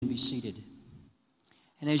seated.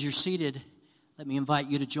 And as you're seated, let me invite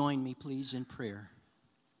you to join me, please, in prayer.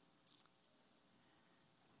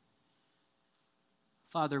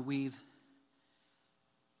 Father, we've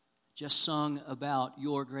just sung about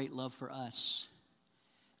your great love for us,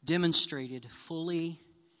 demonstrated fully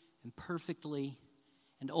and perfectly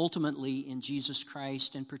and ultimately in Jesus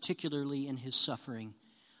Christ, and particularly in his suffering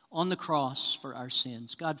on the cross for our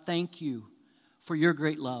sins. God, thank you for your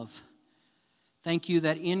great love. Thank you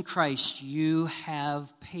that in Christ you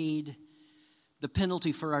have paid the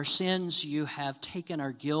penalty for our sins. You have taken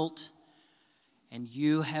our guilt, and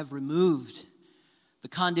you have removed the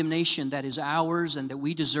condemnation that is ours and that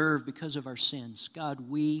we deserve because of our sins. God,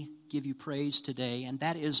 we give you praise today, and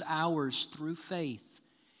that is ours through faith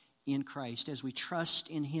in Christ as we trust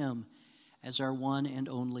in him as our one and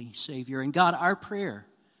only Savior. And God, our prayer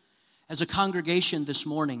as a congregation this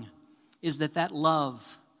morning is that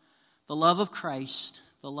love, the love of Christ,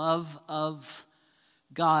 the love of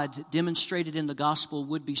God demonstrated in the gospel,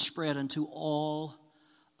 would be spread unto all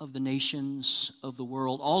of the nations of the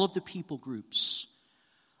world, all of the people groups,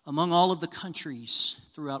 among all of the countries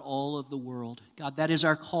throughout all of the world. God, that is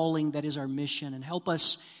our calling, that is our mission, and help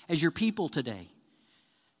us as your people today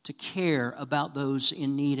to care about those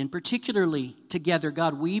in need. And particularly together,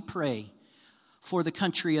 God, we pray for the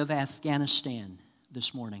country of Afghanistan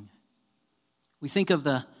this morning. We think of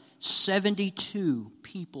the 72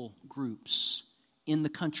 people groups in the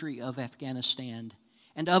country of Afghanistan.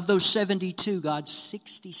 And of those 72, God,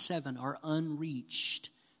 67 are unreached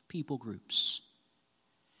people groups.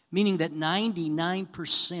 Meaning that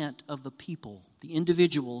 99% of the people, the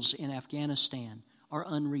individuals in Afghanistan, are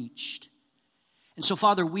unreached. And so,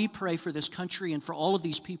 Father, we pray for this country and for all of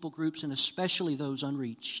these people groups, and especially those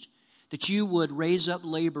unreached, that you would raise up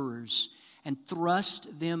laborers and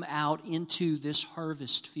thrust them out into this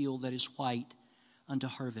harvest field that is white unto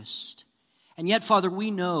harvest. And yet, Father,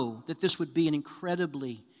 we know that this would be an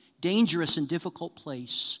incredibly dangerous and difficult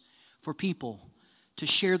place for people to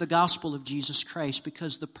share the gospel of Jesus Christ,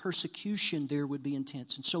 because the persecution there would be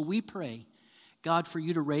intense. And so we pray, God, for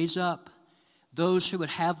you to raise up those who would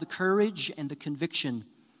have the courage and the conviction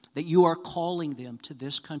that you are calling them to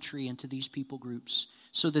this country and to these people groups,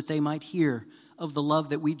 so that they might hear of the love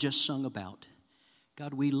that we just sung about.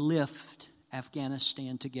 God, we lift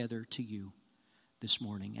Afghanistan together to you this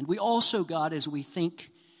morning. And we also, God, as we think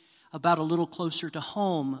about a little closer to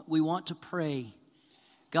home, we want to pray,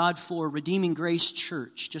 God, for Redeeming Grace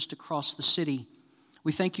Church just across the city.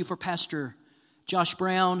 We thank you for Pastor Josh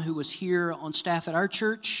Brown, who was here on staff at our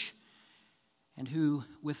church and who,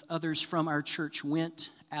 with others from our church, went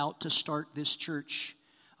out to start this church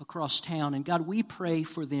across town. And God, we pray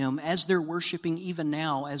for them as they're worshiping even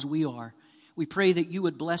now as we are. We pray that you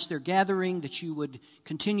would bless their gathering, that you would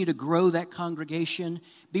continue to grow that congregation.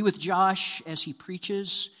 Be with Josh as he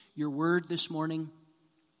preaches your word this morning.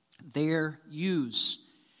 There, use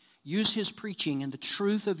his preaching and the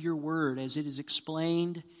truth of your word as it is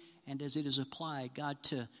explained and as it is applied, God,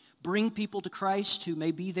 to bring people to Christ who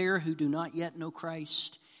may be there who do not yet know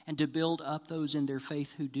Christ, and to build up those in their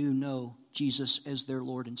faith who do know Jesus as their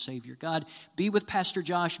Lord and Savior. God, be with Pastor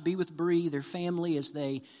Josh, be with Bree, their family as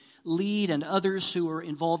they lead, and others who are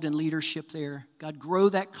involved in leadership there. God, grow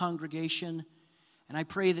that congregation, and I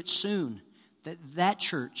pray that soon that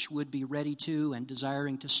church would be ready to and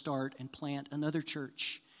desiring to start and plant another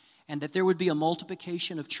church, and that there would be a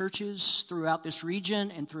multiplication of churches throughout this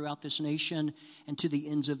region and throughout this nation and to the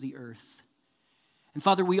ends of the earth. And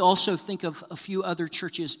Father, we also think of a few other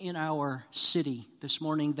churches in our city this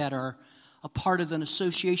morning that are a part of an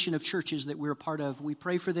association of churches that we're a part of. We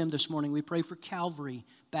pray for them this morning. We pray for Calvary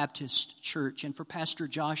Baptist Church and for Pastor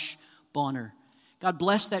Josh Bonner. God,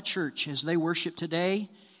 bless that church as they worship today,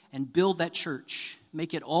 and build that church.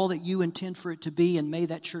 Make it all that you intend for it to be, and may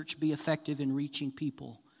that church be effective in reaching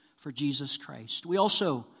people for Jesus Christ. We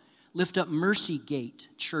also lift up Mercy Gate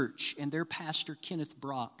Church and their pastor, Kenneth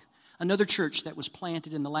Brock, another church that was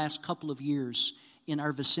planted in the last couple of years in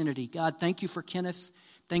our vicinity. God, thank you for Kenneth.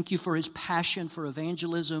 Thank you for his passion for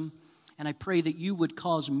evangelism. And I pray that you would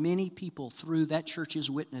cause many people through that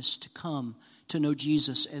church's witness to come to know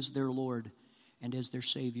Jesus as their Lord and as their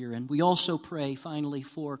Savior. And we also pray, finally,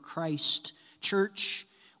 for Christ Church.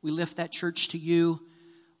 We lift that church to you,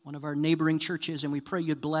 one of our neighboring churches, and we pray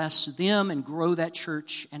you'd bless them and grow that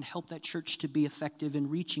church and help that church to be effective in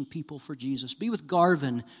reaching people for Jesus. Be with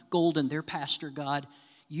Garvin Golden, their pastor, God.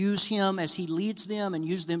 Use him as he leads them, and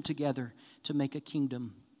use them together to make a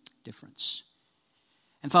kingdom difference.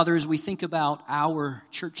 And Father, as we think about our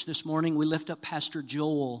church this morning, we lift up Pastor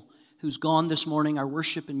Joel, who's gone this morning, our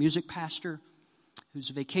worship and music pastor. who's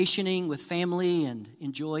vacationing with family and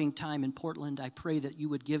enjoying time in Portland, I pray that you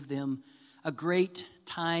would give them a great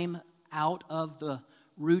time out of the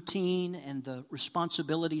routine and the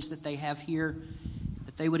responsibilities that they have here,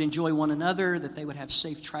 that they would enjoy one another, that they would have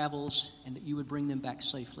safe travels, and that you would bring them back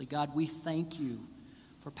safely. God, we thank you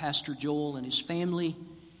for Pastor Joel and his family,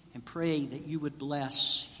 and pray that you would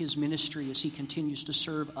bless his ministry as he continues to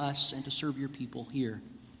serve us and to serve your people here.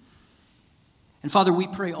 And Father, we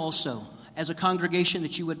pray also, as a congregation,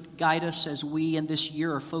 that you would guide us as we in this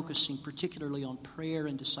year are focusing particularly on prayer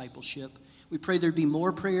and discipleship. We pray there'd be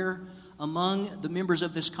more prayer among the members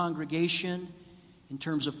of this congregation in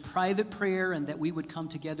terms of private prayer, and that we would come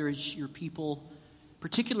together as your people,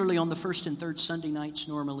 particularly on the first and third Sunday nights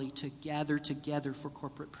normally, to gather together for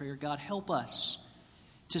corporate prayer. God, help us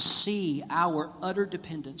to see our utter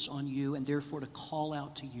dependence on you, and therefore to call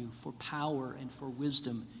out to you for power and for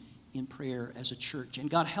wisdom in prayer as a church. And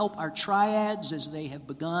God, help our triads as they have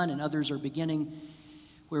begun and others are beginning,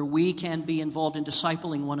 where we can be involved in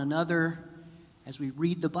discipling one another as we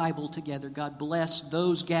read the Bible together. God, bless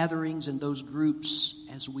those gatherings and those groups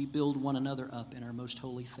as we build one another up in our most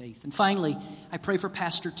holy faith. And finally, I pray for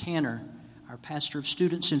Pastor Tanner, our pastor of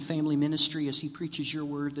students and family ministry, as he preaches your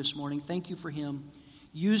word this morning. Thank you for him.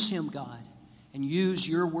 Use him, God, and use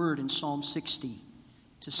your word in Psalm 60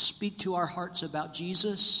 to speak to our hearts about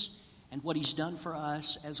Jesus and what he's done for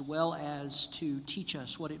us, as well as to teach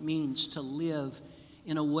us what it means to live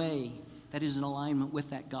in a way that is in alignment with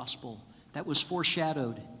that gospel that was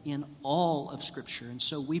foreshadowed in all of Scripture. And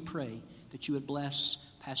so we pray that you would bless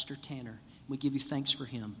Pastor Tanner. We give you thanks for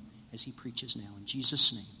him as he preaches now. In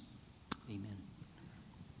Jesus' name, amen.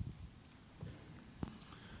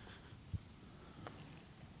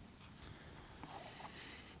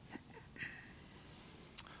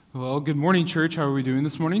 Well, good morning, church. How are we doing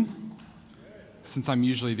this morning? Since I'm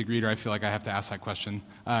usually the greeter, I feel like I have to ask that question.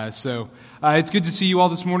 So it's good to see you all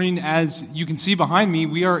this morning. As you can see behind me,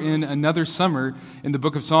 we are in another summer in the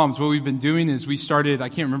book of Psalms. What we've been doing is we started, I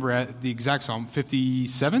can't remember at the exact Psalm,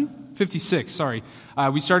 56, sorry.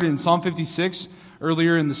 We started in Psalm 56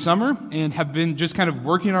 earlier in the summer and have been just kind of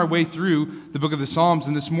working our way through the book of the Psalms.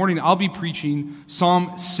 And this morning I'll be preaching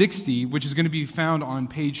Psalm 60, which is going to be found on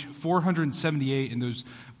page 478 in those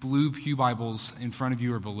blue pew Bibles in front of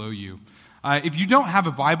you or below you. If you don't have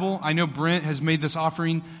a Bible, I know Brent has made this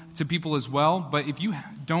offering to people as well, but if you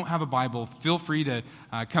don't have a Bible, feel free to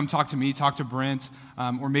come talk to me, talk to Brent,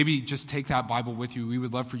 or maybe just take that Bible with you. We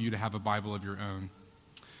would love for you to have a Bible of your own.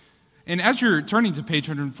 And as you're turning to page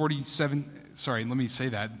 147, sorry, let me say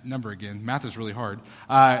that number again. Math is really hard.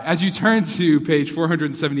 As you turn to page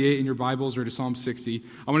 478 in your Bibles or to Psalm 60,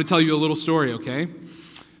 I want to tell you a little story, okay?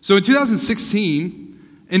 So in 2016,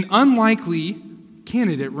 an unlikely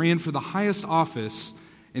candidate ran for the highest office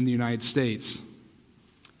in the United States.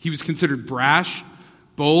 He was considered brash,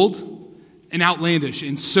 bold, and outlandish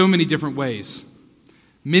in so many different ways.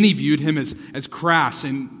 Many viewed him as crass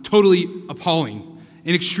and totally appalling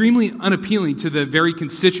and extremely unappealing to the very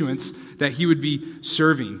constituents that he would be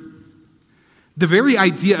serving. The very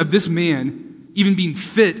idea of this man even being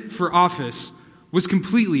fit for office was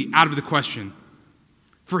completely out of the question.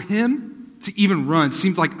 For him to even run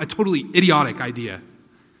seemed like a totally idiotic idea.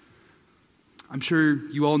 I'm sure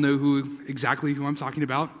you all know exactly who I'm talking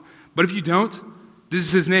about, but if you don't, this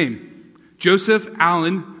is his name: Joseph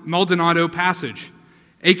Allen Maldonado Passage,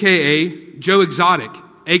 a.k.a. Joe Exotic,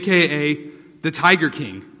 a.k.a. the Tiger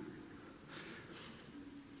King.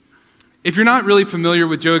 If you're not really familiar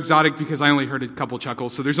with Joe Exotic, because I only heard a couple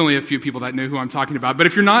chuckles, so there's only a few people that know who I'm talking about, but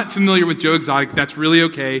if you're not familiar with Joe Exotic, that's really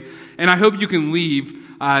okay, and I hope you can leave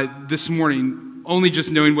this morning only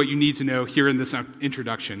just knowing what you need to know here in this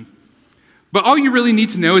introduction. But all you really need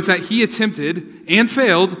to know is that he attempted and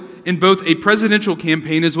failed in both a presidential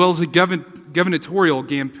campaign as well as a gubernatorial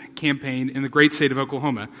campaign in the great state of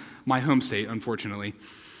Oklahoma, my home state, unfortunately.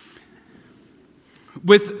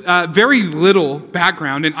 With very little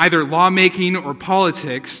background in either lawmaking or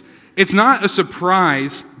politics, it's not a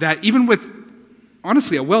surprise that even with,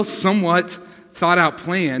 honestly, a somewhat thought-out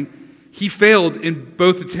plan, he failed in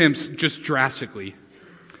both attempts just drastically.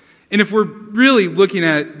 And if we're really looking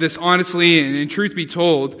at this honestly and in truth be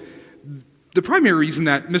told, the primary reason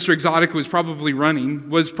that Mr. Exotic was probably running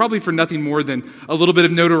was probably for nothing more than a little bit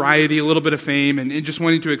of notoriety, a little bit of fame, and just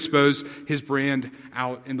wanting to expose his brand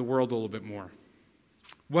out in the world a little bit more.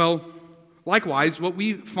 Well, likewise, what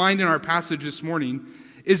we find in our passage this morning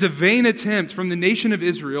is a vain attempt from the nation of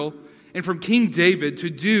Israel and from King David to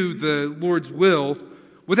do the Lord's will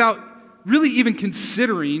without really even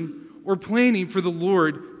considering or planning for the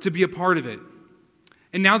Lord to be a part of it.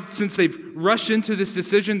 And now, since they've rushed into this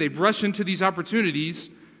decision, they've rushed into these opportunities,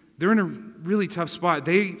 they're in a really tough spot.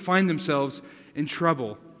 They find themselves in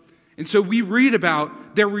trouble. And so we read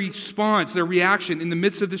about their response, their reaction in the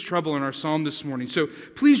midst of this trouble in our psalm this morning. So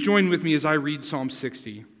please join with me as I read Psalm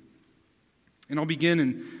 60. And I'll begin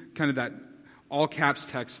in kind of that all caps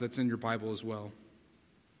text that's in your Bible as well.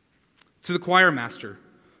 To the choir master,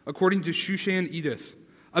 according to Shushan Edith,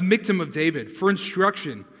 a Miktam of David, for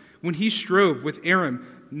instruction, when he strove with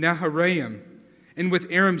Aram Naharaim and with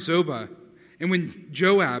Aram Zobah, and when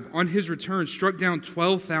Joab, on his return, struck down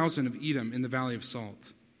 12,000 of Edom in the valley of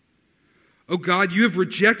Salt. O God, you have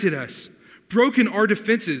rejected us, broken our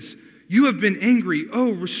defenses. You have been angry.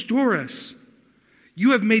 Oh, restore us.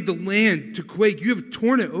 You have made the land to quake. You have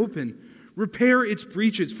torn it open. Repair its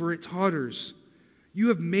breaches, for it totters. You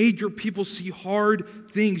have made your people see hard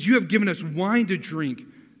things. You have given us wine to drink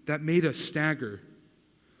that made us stagger.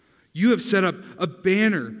 You have set up a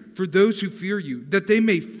banner for those who fear you, that they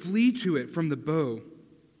may flee to it from the bow,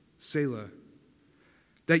 Selah.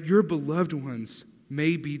 That your beloved ones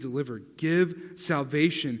may be delivered. Give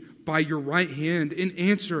salvation by your right hand and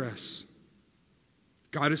answer us.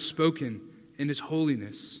 God has spoken in his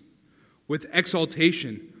holiness. With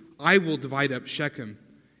exaltation, I will divide up Shechem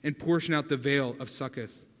and portion out the vale of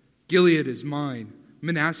Succoth. Gilead is mine.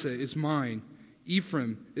 Manasseh is mine.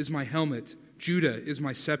 Ephraim is my helmet. Judah is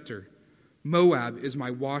my scepter. Moab is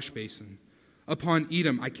my wash basin. Upon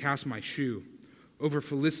Edom I cast my shoe. Over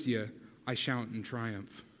Philistia I shout in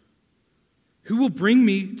triumph. Who will bring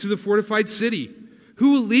me to the fortified city?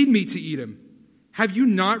 Who will lead me to Edom? Have you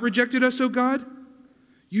not rejected us, O God?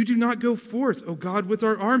 You do not go forth, O God, with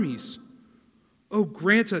our armies. O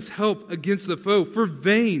grant us help against the foe, for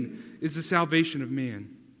vain is the salvation of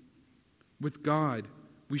man. With God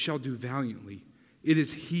we shall do valiantly. It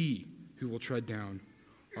is he who will tread down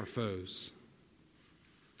our foes.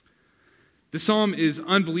 The psalm is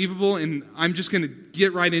unbelievable, and I'm just going to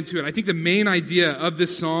get right into it. I think the main idea of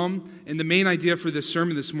this psalm and the main idea for this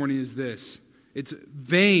sermon this morning is this. It's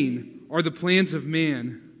vain are the plans of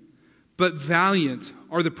man, but valiant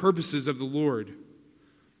are the purposes of the Lord.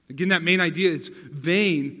 Again, that main idea is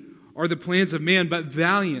vain are the plans of man, but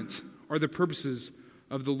valiant are the purposes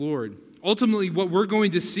of the Lord. Ultimately, what we're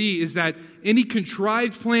going to see is that any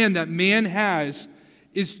contrived plan that man has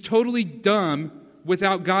is totally dumb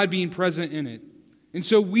without God being present in it. And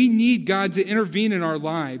so we need God to intervene in our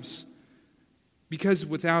lives, because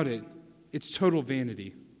without it, it's total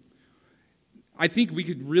vanity. I think we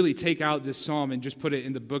could really take out this psalm and just put it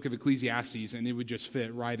in the book of Ecclesiastes, and it would just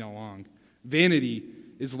fit right along. Vanity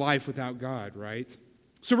is life without God, right?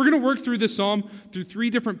 So we're going to work through this psalm through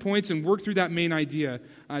 3 different points and work through that main idea,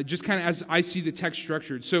 just kind of as I see the text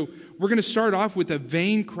structured. So we're going to start off with a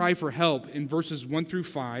vain cry for help in verses 1 through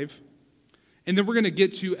 5. And then we're going to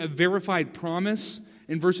get to a verified promise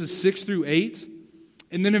in verses 6 through 8.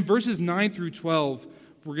 And then in verses 9 through 12,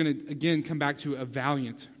 we're going to again come back to a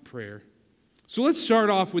valiant prayer. So let's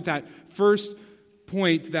start off with that first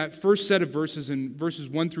point, that first set of verses in verses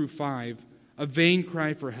 1 through 5, a vain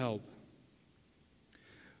cry for help.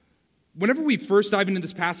 Whenever we first dive into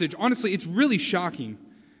this passage, honestly, it's really shocking.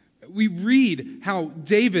 We read how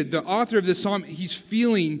David, the author of this psalm, he's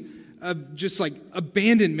feeling just like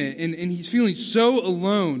abandonment, and he's feeling so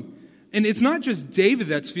alone. And it's not just David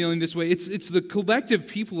that's feeling this way, it's the collective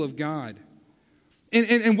people of God.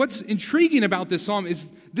 And what's intriguing about this psalm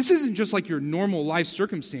is this isn't just like your normal life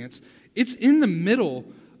circumstance. It's in the middle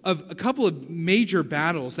of a couple of major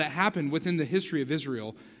battles that happened within the history of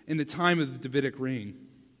Israel in the time of the Davidic reign.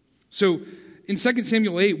 So in 2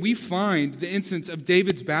 Samuel 8, we find the instance of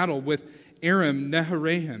David's battle with Aram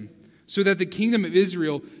Naharaim, so that the kingdom of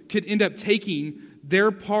Israel could end up taking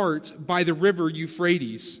their part by the river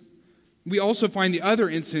Euphrates. We also find the other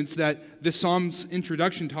instance that the Psalm's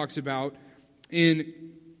introduction talks about in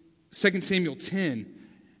 2 Samuel 10.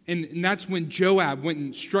 And that's when Joab went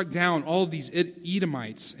and struck down all of these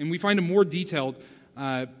Edomites. And we find a more detailed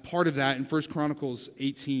part of that in 1 Chronicles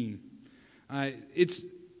 18. It's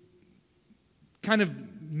kind of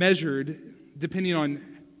measured depending on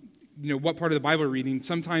what part of the Bible you're reading.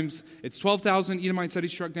 Sometimes it's 12,000 Edomites that he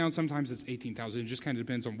struck down. Sometimes it's 18,000. It just kind of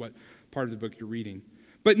depends on what part of the book you're reading.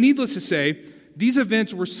 But needless to say, these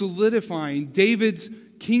events were solidifying David's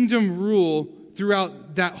kingdom rule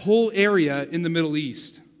throughout that whole area in the Middle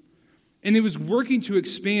East. And it was working to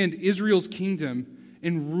expand Israel's kingdom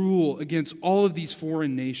and rule against all of these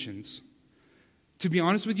foreign nations. To be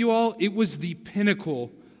honest with you all, it was the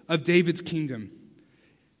pinnacle of David's kingdom.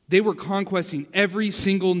 They were conquesting every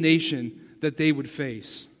single nation that they would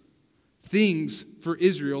face. Things for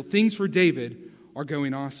Israel, things for David are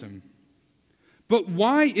going awesome. But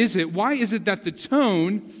why is it that the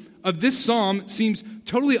tone of this psalm seems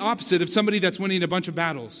totally opposite of somebody that's winning a bunch of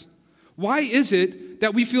battles? Why is it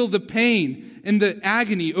that we feel the pain and the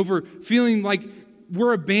agony over feeling like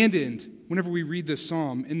we're abandoned whenever we read this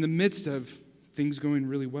psalm in the midst of things going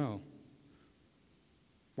really well?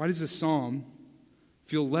 Why does this psalm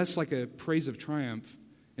feel less like a praise of triumph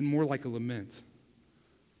and more like a lament?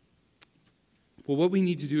 Well, what we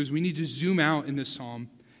need to do is we need to zoom out in this psalm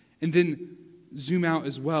and then zoom out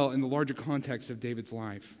as well in the larger context of David's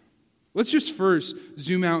life. Let's just first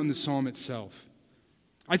zoom out in the psalm itself.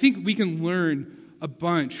 I think we can learn a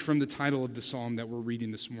bunch from the title of the psalm that we're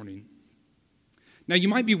reading this morning. Now, you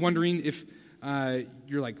might be wondering if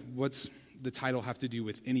you're like, what's the title have to do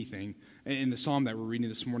with anything in the psalm that we're reading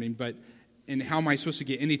this morning? And how am I supposed to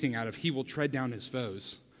get anything out of "He will tread down his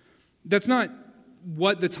foes"? That's not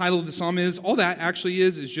what the title of the psalm is. All that actually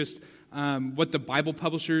is just what the Bible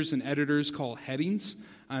publishers and editors call headings.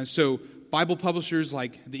 So Bible publishers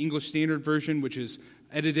like the English Standard Version, which is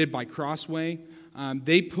edited by Crossway,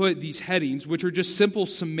 they put these headings, which are just simple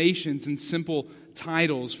summations and simple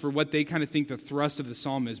titles for what they kind of think the thrust of the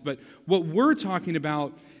psalm is. But what we're talking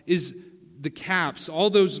about is the caps, all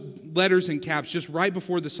those letters and caps just right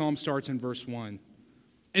before the psalm starts in verse 1.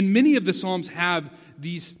 And many of the psalms have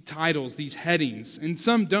these titles, these headings, and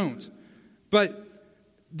some don't. But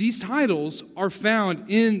these titles are found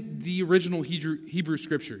in the original Hebrew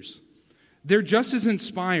scriptures. They're just as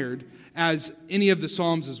inspired as any of the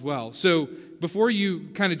psalms as well. So before you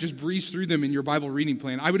kind of just breeze through them in your Bible reading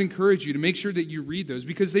plan, I would encourage you to make sure that you read those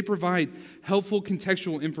because they provide helpful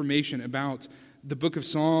contextual information about the book of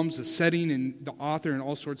Psalms, the setting and the author and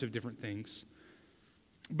all sorts of different things.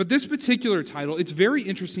 But this particular title, it's very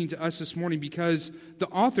interesting to us this morning because the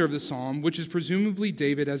author of the psalm, which is presumably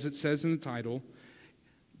David as it says in the title,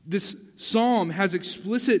 this psalm has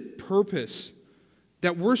explicit purpose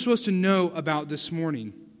that we're supposed to know about this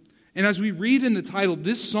morning. And as we read in the title,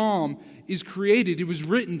 this psalm is created, it was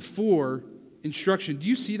written for instruction. Do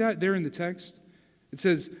you see that there in the text? It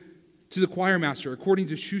says, to the choir master, according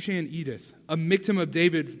to Shushan Edith, a miktam of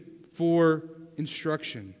David for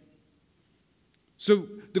instruction. So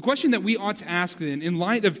the question that we ought to ask then, in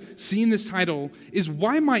light of seeing this title, is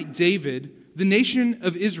why might David, the nation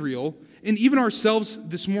of Israel, and even ourselves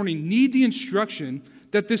this morning need the instruction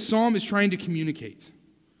that this psalm is trying to communicate?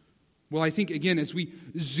 Well, I think, again, as we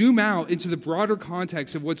zoom out into the broader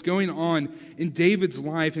context of what's going on in David's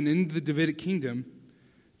life and in the Davidic kingdom,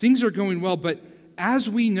 things are going well. But as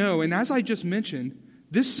we know, and as I just mentioned,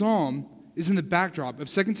 this psalm is in the backdrop of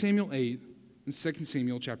 2 Samuel 8 and 2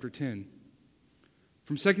 Samuel chapter 10.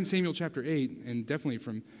 From 2 Samuel chapter 8, and definitely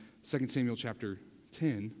from 2 Samuel chapter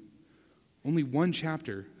 10, only one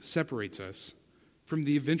chapter separates us from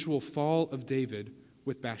the eventual fall of David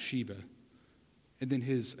with Bathsheba, and then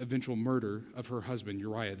his eventual murder of her husband,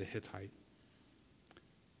 Uriah the Hittite.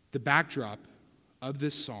 The backdrop of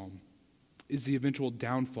this psalm is the eventual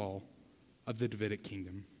downfall of the Davidic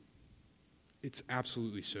kingdom. It's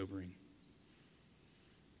absolutely sobering.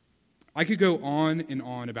 I could go on and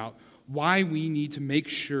on about why we need to make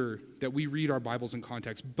sure that we read our Bibles in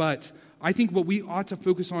context, but I think what we ought to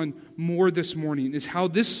focus on more this morning is how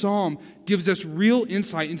this psalm gives us real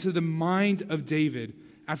insight into the mind of David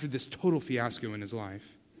after this total fiasco in his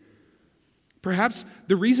life. Perhaps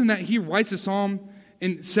the reason that he writes a psalm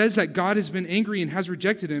and says that God has been angry and has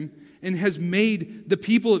rejected him and has made the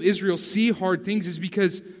people of Israel see hard things is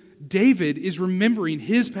because David is remembering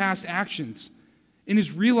his past actions and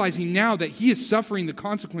is realizing now that he is suffering the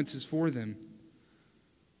consequences for them.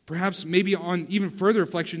 Perhaps maybe on even further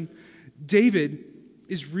reflection, David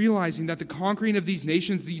is realizing that the conquering of these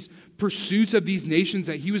nations, these pursuits of these nations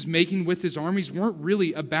that he was making with his armies weren't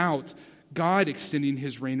really about God extending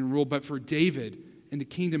his reign and rule, but for David and the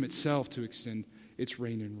kingdom itself to extend its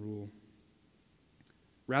reign and rule.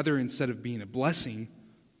 Rather, instead of being a blessing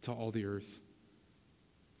to all the earth,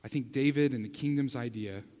 I think David and the kingdom's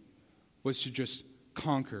idea was to just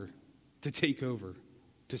conquer, to take over,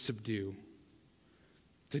 to subdue,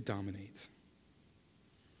 to dominate.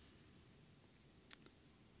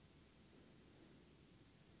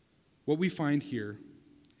 What we find here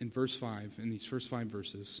in verse 5, in these first 5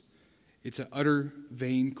 verses, it's an utter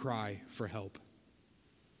vain cry for help.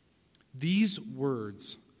 These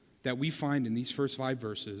words that we find in these first 5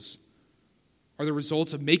 verses are the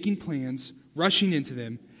results of making plans, rushing into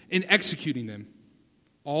them, and executing them,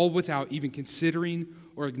 all without even considering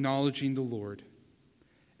or acknowledging the Lord.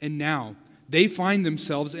 And now, they find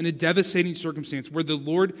themselves in a devastating circumstance where the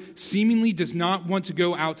Lord seemingly does not want to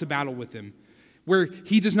go out to battle with them, where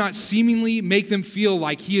he does not seemingly make them feel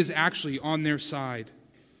like he is actually on their side.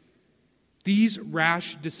 These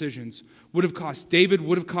rash decisions would have cost David,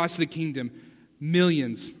 would have cost the kingdom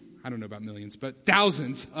millions, I don't know about millions, but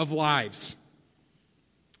thousands of lives.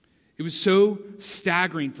 It was so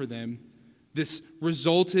staggering for them, this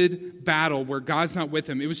resulted battle where God's not with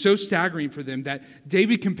them. It was so staggering for them that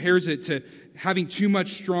David compares it to having too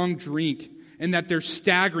much strong drink, and that they're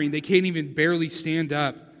staggering. They can't even barely stand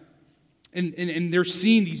up. And they're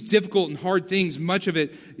seeing these difficult and hard things. Much of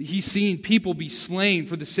it, he's seeing people be slain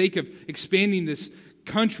for the sake of expanding this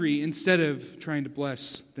country instead of trying to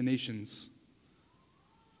bless the nations.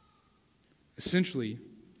 Essentially,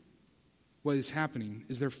 what is happening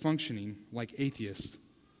is they're functioning like atheists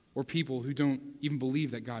or people who don't even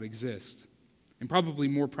believe that God exists. And probably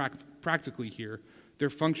more practically here, they're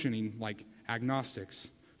functioning like agnostics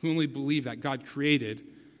who only believe that God created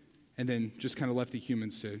and then just kind of left the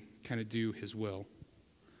humans to kind of do his will.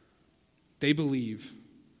 They believe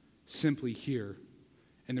simply here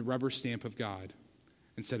in the rubber stamp of God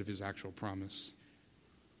instead of his actual promise.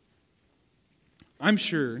 I'm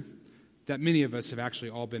sure that many of us have actually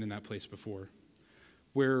all been in that place before,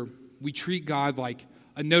 where we treat God like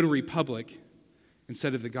a notary public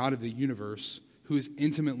instead of the God of the universe who is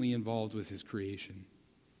intimately involved with his creation.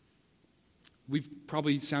 We've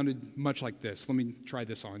probably sounded much like this. Let me try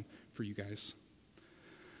this on for you guys.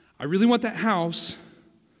 I really want that house.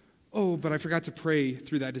 Oh, but I forgot to pray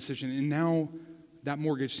through that decision, and now that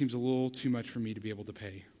mortgage seems a little too much for me to be able to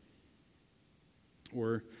pay.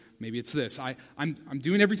 Or maybe it's this. I'm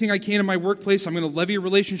doing everything I can in my workplace. I'm going to levy a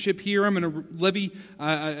relationship here. I'm going to levy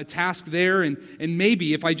a task there. And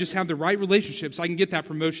maybe if I just have the right relationships, I can get that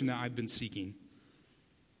promotion that I've been seeking.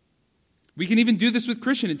 We can even do this with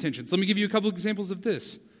Christian intentions. Let me give you a couple examples of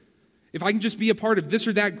this. If I can just be a part of this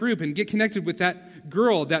or that group and get connected with that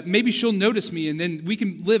girl, that maybe she'll notice me and then we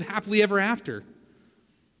can live happily ever after.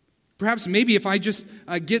 Perhaps maybe if I just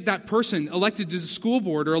get that person elected to the school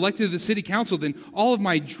board or elected to the city council, then all of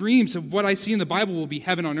my dreams of what I see in the Bible will be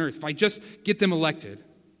heaven on earth if I just get them elected.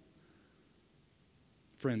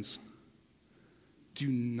 Friends, do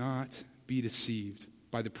not be deceived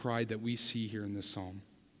by the pride that we see here in this psalm.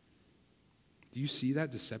 Do you see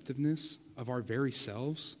that deceptiveness of our very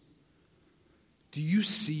selves? Do you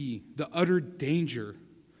see the utter danger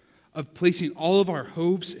of placing all of our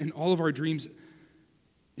hopes and all of our dreams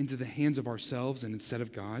into the hands of ourselves and instead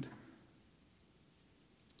of God?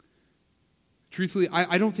 Truthfully,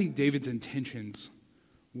 I don't think David's intentions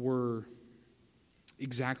were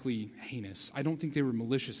exactly heinous. I don't think they were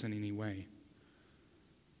malicious in any way.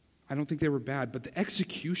 I don't think they were bad, but the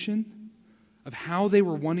execution of how they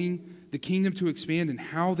were wanting the kingdom to expand and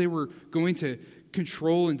how they were going to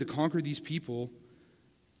control and to conquer these people,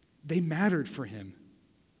 they mattered for him.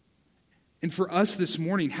 And for us this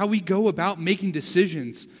morning, how we go about making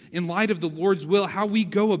decisions in light of the Lord's will, how we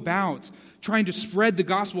go about trying to spread the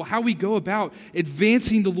gospel, how we go about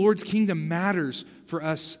advancing the Lord's kingdom matters for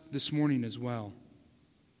us this morning as well.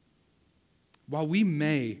 While we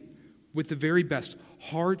may, with the very best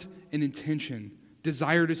heart and intention,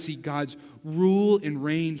 desire to see God's rule and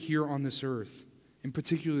reign here on this earth, and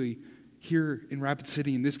particularly here in Rapid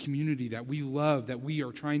City, in this community that we love, that we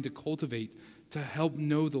are trying to cultivate to help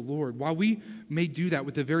know the Lord. While we may do that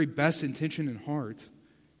with the very best intention and heart,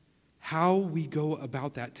 how we go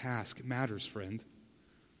about that task matters, friend.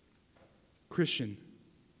 Christian,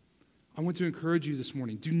 I want to encourage you this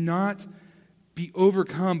morning. Do not be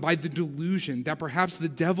overcome by the delusion that perhaps the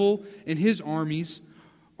devil and his armies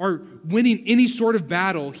are winning any sort of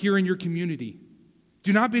battle here in your community.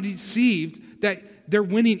 Do not be deceived that they're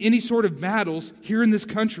winning any sort of battles here in this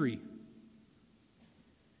country.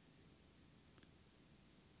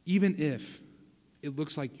 Even if it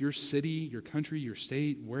looks like your city, your country, your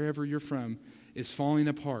state, wherever you're from, is falling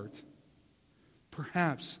apart,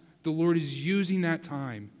 perhaps the Lord is using that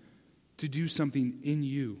time to do something in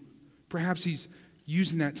you. Perhaps he's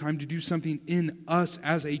using that time to do something in us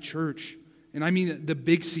as a church. And I mean the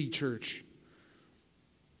Big C church.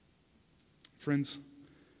 Friends,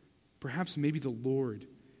 perhaps maybe the Lord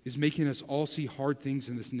is making us all see hard things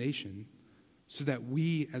in this nation so that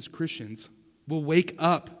we as Christians will wake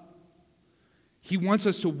up. He wants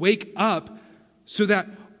us to wake up so that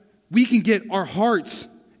we can get our hearts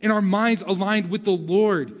and our minds aligned with the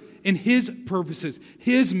Lord and his purposes,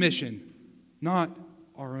 his mission, not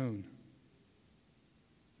our own.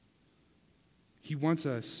 He wants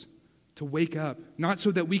us to wake up, not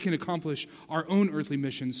so that we can accomplish our own earthly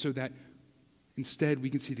mission, so that instead we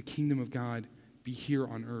can see the kingdom of God be here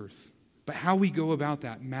on earth. But how we go about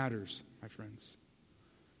that matters, my friends.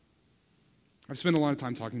 I've spent a lot of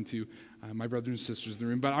time talking to my brothers and sisters in the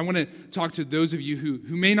room, but I want to talk to those of you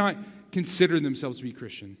who may not consider themselves to be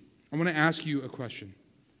Christian. I want to ask you a question.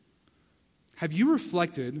 Have you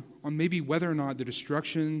reflected on maybe whether or not the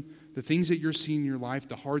destruction, the things that you're seeing in your life,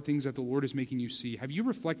 the hard things that the Lord is making you see, have you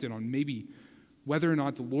reflected on maybe whether or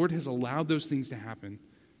not the Lord has allowed those things to happen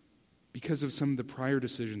because of some of the prior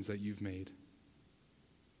decisions that you've made?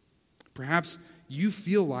 Perhaps you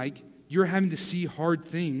feel like you're having to see hard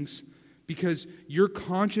things because your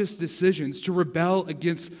conscious decisions to rebel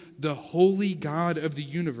against the holy God of the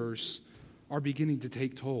universe are beginning to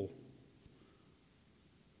take toll.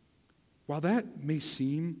 While that may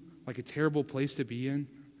seem like a terrible place to be in,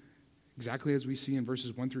 exactly as we see in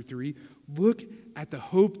verses 1 through 3, look at the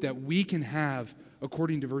hope that we can have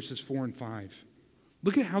according to verses 4 and 5.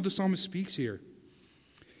 Look at how the psalmist speaks here.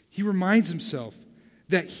 He reminds himself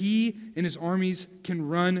that he and his armies can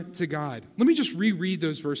run to God. Let me just reread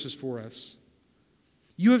those verses for us.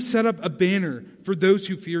 You have set up a banner for those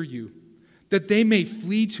who fear you, that they may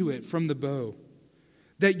flee to it from the bow,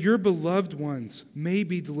 that your beloved ones may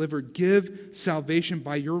be delivered. Give salvation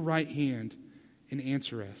by your right hand and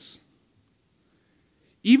answer us.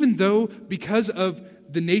 Even though, because of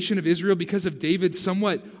the nation of Israel, because of David's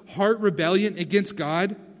somewhat heart rebellion against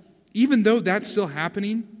God, even though that's still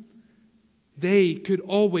happening, they could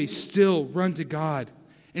always still run to God.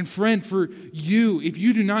 And friend, for you, if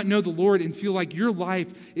you do not know the Lord and feel like your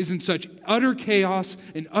life is in such utter chaos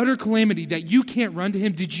and utter calamity that you can't run to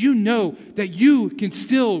Him, did you know that you can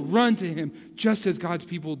still run to Him just as God's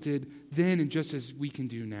people did then and just as we can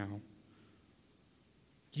do now?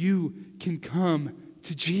 You can come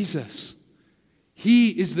to Jesus.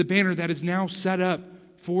 He is the banner that is now set up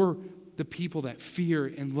for the people that fear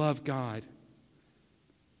and love God.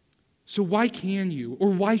 So why can you, or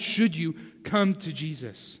why should you come to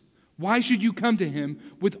Jesus? Why should you come to Him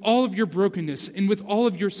with all of your brokenness and with all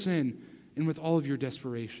of your sin and with all of your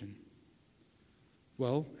desperation?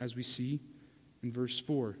 Well, as we see in verse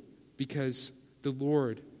 4, because the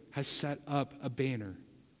Lord has set up a banner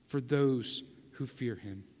for those who fear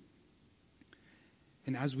Him.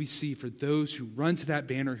 And as we see, for those who run to that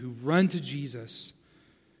banner, who run to Jesus,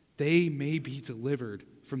 they may be delivered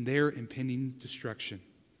from their impending destruction.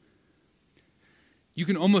 You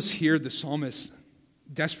can almost hear the psalmist's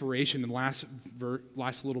desperation in the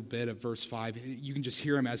last little bit of verse 5. You can just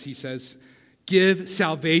hear him as he says, "Give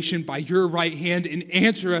salvation by your right hand and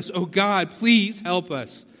answer us. Oh God, please help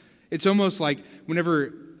us." It's almost like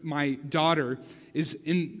whenever my daughter is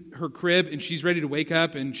in her crib and she's ready to wake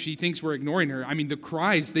up and she thinks we're ignoring her. I mean, the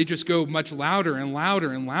cries, they just go much louder and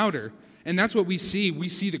louder and louder. And that's what we see. We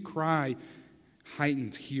see the cry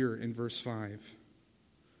heightened here in verse 5.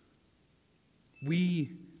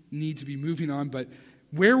 We need to be moving on, but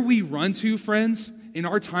where we run to, friends, in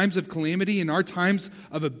our times of calamity, in our times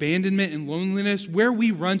of abandonment and loneliness, where we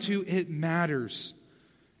run to, it matters.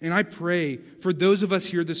 And I pray for those of us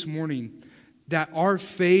here this morning that our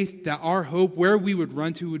faith, that our hope, where we would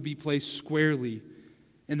run to would be placed squarely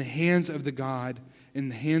in the hands of the God, in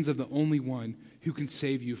the hands of the only one who can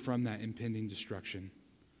save you from that impending destruction.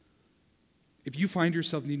 If you find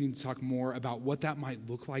yourself needing to talk more about what that might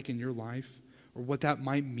look like in your life, or what that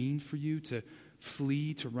might mean for you to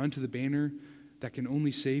flee, to run to the banner that can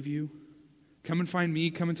only save you, come and find me.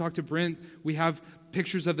 Come and talk to Brent. We have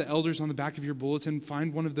pictures of the elders on the back of your bulletin.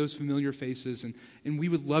 Find one of those familiar faces, and we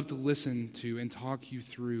would love to listen to and talk you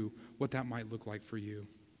through what that might look like for you.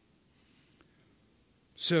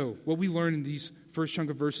 So, what we learn in these first chunk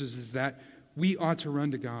of verses is that we ought to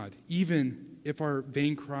run to God, even if our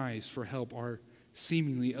vain cries for help are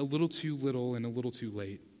seemingly a little too little and a little too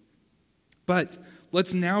late. But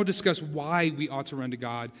let's now discuss why we ought to run to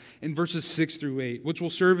God in verses 6 through 8, which will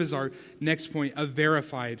serve as our next point, a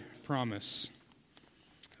verified promise.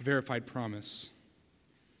 A verified promise.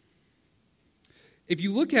 If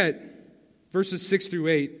you look at verses 6 through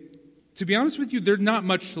 8, to be honest with you, there's not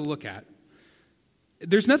much to look at.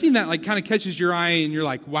 There's nothing that kind of catches your eye and you're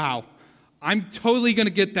like, wow, I'm totally going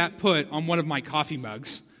to get that put on one of my coffee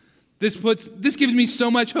mugs. This gives me so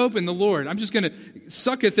much hope in the Lord. I'm just going to,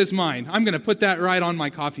 sucketh is mine. I'm going to put that right on my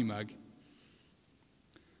coffee mug.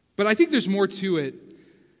 But I think there's more to it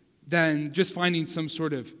than just finding some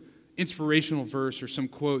sort of inspirational verse or some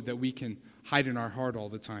quote that we can hide in our heart all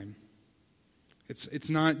the time. It's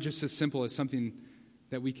not just as simple as something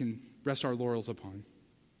that we can rest our laurels upon.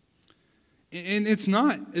 And it's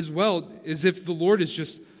not as well as if the Lord is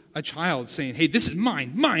just a child saying, hey, this is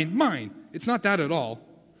mine, mine, mine. It's not that at all.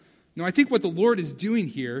 No, I think what the Lord is doing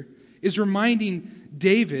here is reminding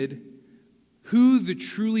David who the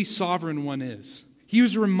truly sovereign one is. He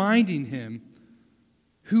was reminding him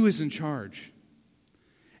who is in charge.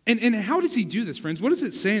 And how does he do this, friends? What does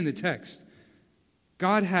it say in the text?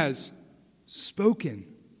 God has spoken.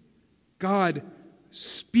 God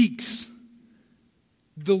speaks.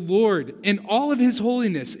 The Lord, in all of his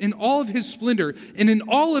holiness, in all of his splendor, and in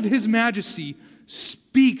all of his majesty,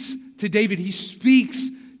 speaks to David. He speaks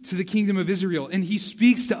to the kingdom of Israel. And he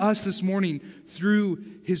speaks to us this morning through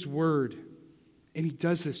his word. And he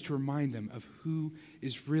does this to remind them of who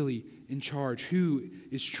is really in charge, who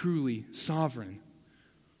is truly sovereign.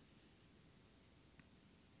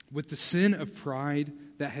 With the sin of pride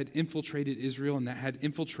that had infiltrated Israel and that had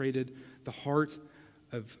infiltrated the heart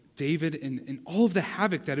of David and all of the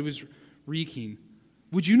havoc that it was wreaking,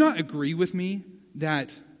 would you not agree with me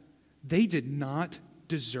that they did not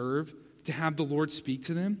deserve to have the Lord speak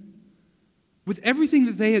to them? With everything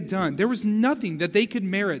that they had done, there was nothing that they could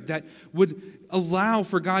merit that would allow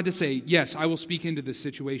for God to say, yes, I will speak into this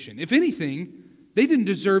situation. If anything, they didn't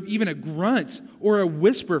deserve even a grunt or a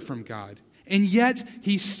whisper from God. And yet,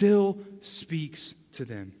 he still speaks to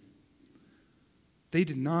them. They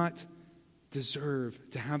did not deserve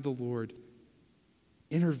to have the Lord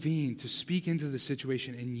intervene, to speak into the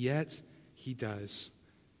situation, and yet he does.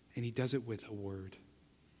 And he does it with a word.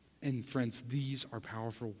 And friends, these are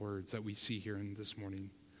powerful words that we see here in this morning.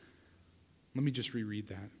 Let me just reread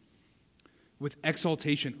that. With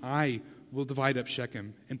exaltation, I will divide up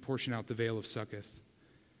Shechem and portion out the vale of Succoth.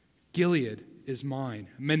 Gilead is mine.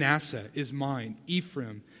 Manasseh is mine.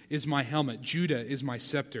 Ephraim is my helmet. Judah is my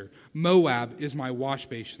scepter. Moab is my wash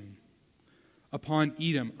basin. Upon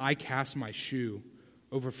Edom I cast my shoe.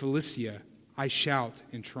 Over Philistia I shout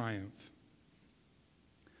in triumph.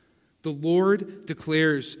 The Lord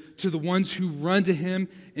declares to the ones who run to him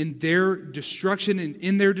in their destruction and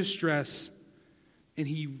in their distress, and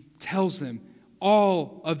he tells them,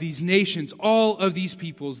 all of these nations, all of these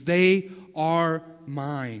peoples, they are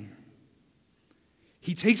mine.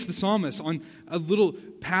 He takes the psalmist on a little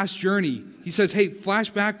past journey. He says, hey, flash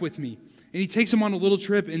back with me. And he takes him on a little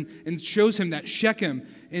trip and shows him that Shechem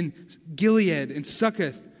and Gilead and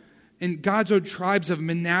Succoth and God's own tribes of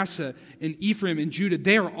Manasseh and Ephraim and Judah,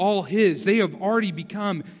 they are all his. They have already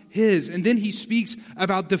become his. And then he speaks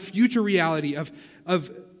about the future reality of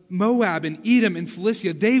Moab and Edom and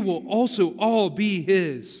Philistia. They will also all be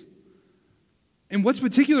his. And what's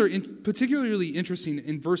particularly interesting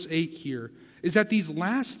in verse 8 here is that these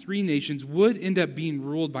last three nations would end up being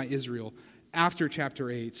ruled by Israel after chapter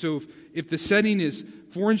 8. So if the setting is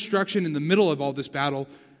for instruction in the middle of all this battle,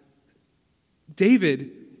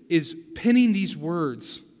 David is penning these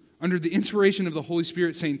words under the inspiration of the Holy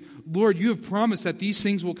Spirit saying, Lord, you have promised that these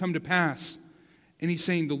things will come to pass. And he's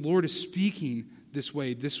saying the Lord is speaking this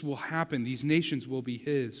way. This will happen. These nations will be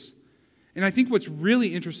his. And I think what's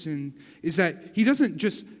really interesting is that he doesn't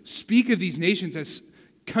just speak of these nations as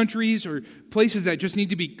countries or places that just need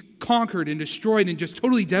to be conquered and destroyed and just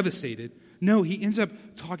totally devastated. No, he ends up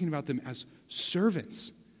talking about them as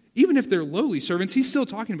servants. Even if they're lowly servants, he's still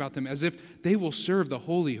talking about them as if they will serve the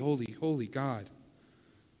holy, holy, holy God.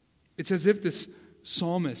 It's as if this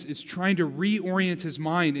psalmist is trying to reorient his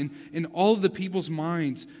mind and all of the people's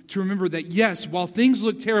minds to remember that, yes, while things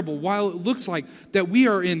look terrible, while it looks like that we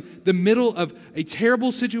are in the middle of a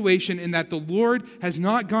terrible situation and that the Lord has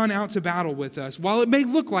not gone out to battle with us, while it may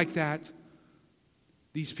look like that,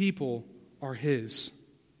 these people are his.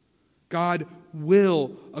 God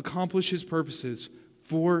will accomplish his purposes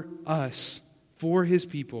for us, for his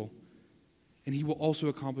people, and he will also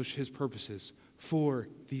accomplish his purposes for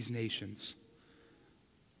these nations.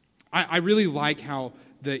 I really like how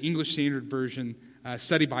the English Standard Version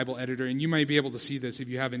Study Bible editor, and you might be able to see this if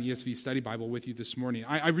you have an ESV Study Bible with you this morning.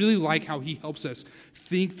 I really like how he helps us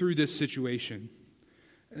think through this situation.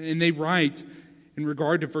 And they write, in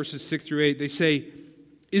regard to verses 6 through 8, they say,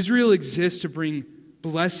 Israel exists to bring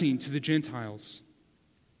blessing to the Gentiles.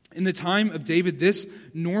 In the time of David, this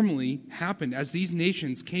normally happened as these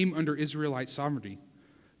nations came under Israelite sovereignty.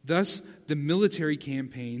 Thus, the military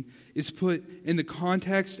campaign is put in the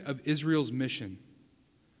context of Israel's mission.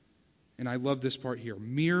 And I love this part here.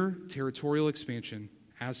 Mere territorial expansion,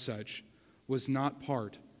 as such, was not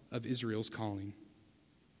part of Israel's calling.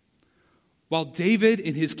 While David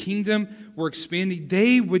and his kingdom were expanding,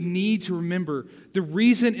 they would need to remember the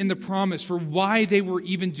reason and the promise for why they were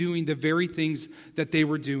even doing the very things that they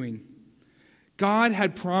were doing. God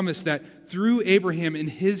had promised that through Abraham and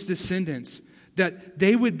his descendants, that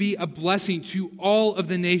they would be a blessing to all of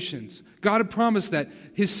the nations. God had promised that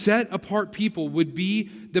his set-apart people would be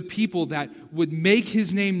the people that would make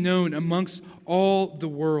his name known amongst all the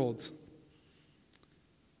world.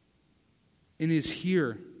 And it is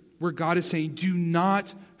here where God is saying, do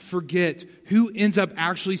not forget who ends up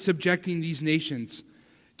actually subjecting these nations.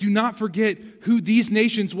 Do not forget who these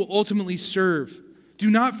nations will ultimately serve. Do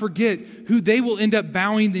not forget who they will end up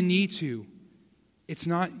bowing the knee to. It's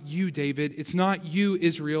not you, David. It's not you,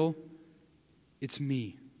 Israel. It's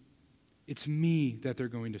me. It's me that they're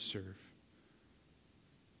going to serve.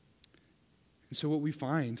 And so what we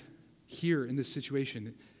find here in this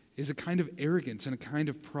situation is a kind of arrogance and a kind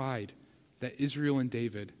of pride that Israel and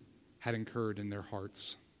David had incurred in their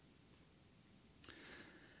hearts.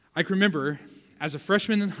 I can remember as a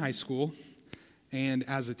freshman in high school and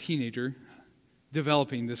as a teenager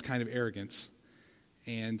developing this kind of arrogance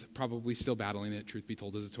and probably still battling it, truth be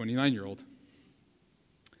told, as a 29-year-old.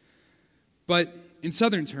 But in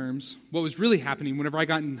Southern terms, what was really happening whenever I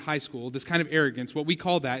got in high school, this kind of arrogance, what we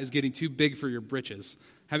call that is getting too big for your britches.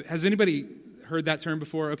 Has anybody heard that term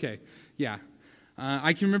before? Okay, yeah.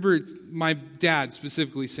 I can remember my dad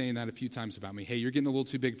specifically saying that a few times about me. Hey, you're getting a little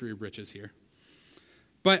too big for your britches here.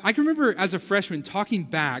 But I can remember as a freshman talking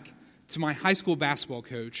back to my high school basketball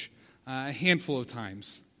coach a handful of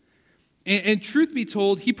times. And truth be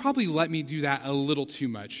told, he probably let me do that a little too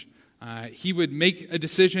much. He would make a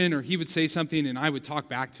decision or he would say something and I would talk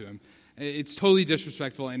back to him. It's totally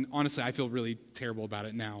disrespectful, and honestly, I feel really terrible about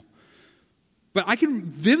it now. But I can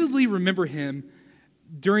vividly remember him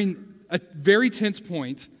during a very tense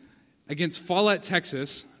point against Follett,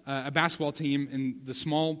 Texas, a basketball team in the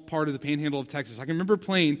small part of the panhandle of Texas. I can remember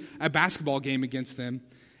playing a basketball game against them,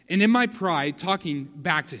 and in my pride, talking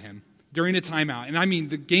back to him during a timeout. And I mean,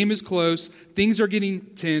 the game is close, things are getting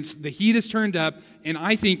tense, the heat is turned up, and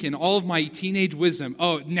I think in all of my teenage wisdom,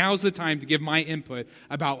 now's the time to give my input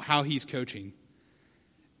about how he's coaching.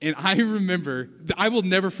 And I remember, I will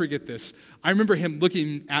never forget this, I remember him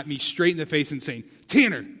looking at me straight in the face and saying,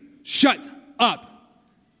 "Tanner, shut up."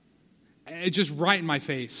 And just right in my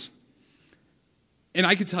face. And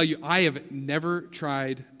I can tell you, I have never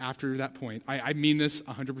tried after that point, I mean this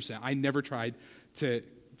 100%, I never tried to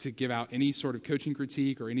give out any sort of coaching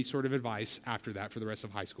critique or any sort of advice after that for the rest of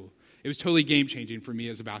high school. It was totally game-changing for me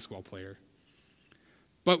as a basketball player.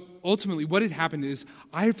 But ultimately, what had happened is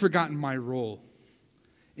I had forgotten my role.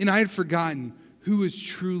 And I had forgotten who was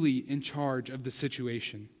truly in charge of the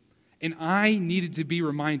situation. And I needed to be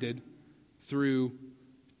reminded through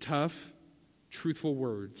tough, truthful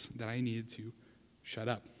words that I needed to shut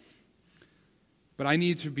up. But I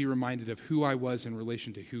needed to be reminded of who I was in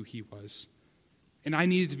relation to who he was. And I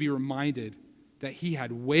needed to be reminded that he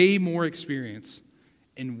had way more experience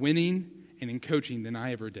in winning and in coaching than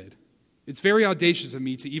I ever did. It's very audacious of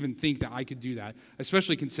me to even think that I could do that,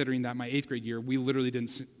 especially considering that my 8th grade year, we literally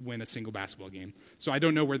didn't win a single basketball game. So I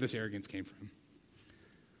don't know where this arrogance came from.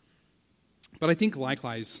 But I think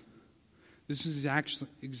likewise, this is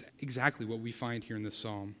exactly what we find here in this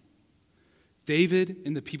psalm. David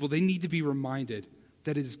and the people, they need to be reminded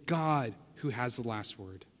that it is God who has the last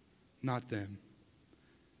word, not them.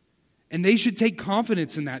 And they should take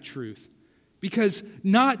confidence in that truth, because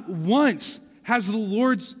not once has the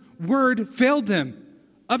Lord's word failed them.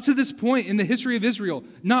 Up to this point in the history of Israel,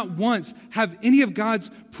 not once have any of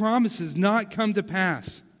God's promises not come to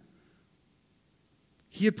pass.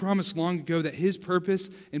 He had promised long ago that his purpose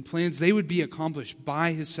and plans, they would be accomplished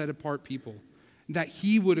by his set-apart people, that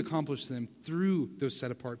he would accomplish them through those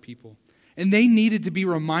set-apart people. And they needed to be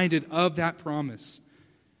reminded of that promise.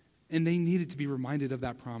 And they needed to be reminded of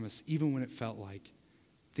that promise even when it felt like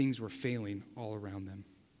things were failing all around them.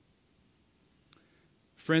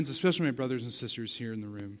 Friends, especially my brothers and sisters here in the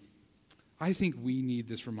room, I think we need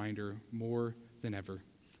this reminder more than ever.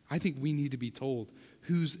 I think we need to be told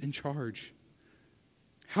who's in charge.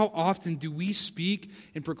 How often do we speak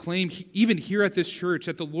and proclaim, even here at this church,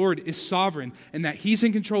 that the Lord is sovereign and that he's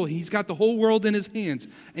in control, he's got the whole world in his hands,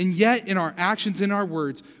 and yet in our actions, in our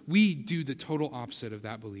words, we do the total opposite of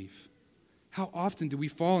that belief. How often do we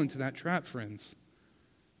fall into that trap, friends?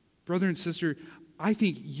 Brother and sister, I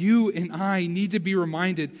think you and I need to be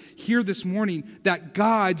reminded here this morning that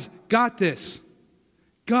God's got this.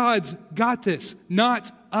 God's got this,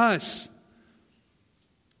 not us.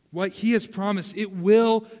 What he has promised, it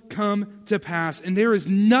will come to pass. And there is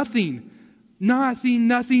nothing in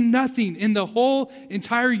the whole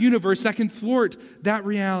entire universe that can thwart that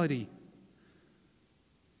reality.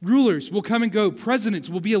 Rulers will come and go. Presidents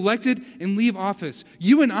will be elected and leave office.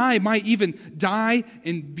 You and I might even die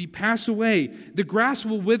and be passed away. The grass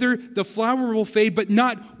will wither, the flower will fade, but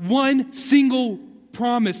not one single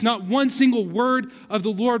promise, not one single word of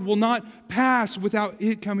the Lord will not pass without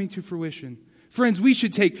it coming to fruition. Friends, we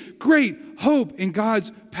should take great hope in God's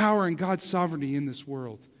power and God's sovereignty in this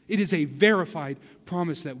world. It is a verified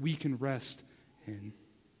promise that we can rest in.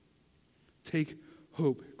 Take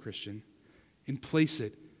hope, Christian, and place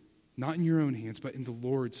it not in your own hands, but in the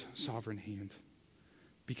Lord's sovereign hand.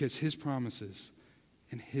 Because his promises,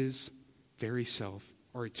 and his very self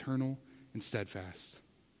are eternal and steadfast.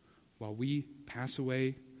 While we pass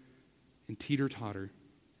away and teeter-totter,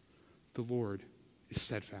 the Lord is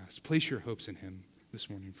steadfast. Place your hopes in him this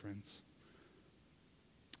morning, friends.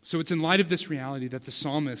 So it's in light of this reality that the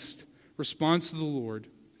psalmist responds to the Lord.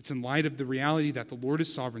 It's in light of the reality that the Lord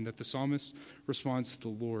is sovereign that the psalmist responds to the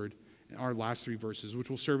Lord in our last three verses, which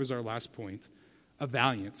will serve as our last point, a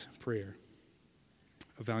valiant prayer.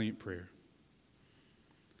 A valiant prayer.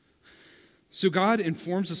 So God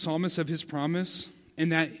informs the psalmist of his promise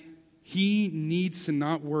and that he needs to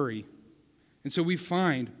not worry. And so we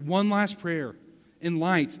find one last prayer in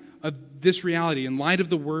light of this reality, in light of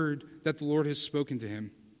the word that the Lord has spoken to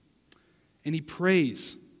him. And he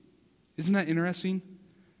prays. Isn't that interesting?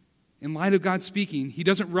 In light of God speaking, he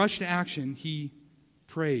doesn't rush to action, he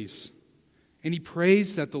prays. And he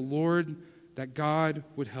prays that that God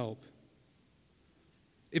would help.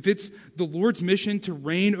 If it's the Lord's mission to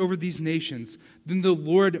reign over these nations, then the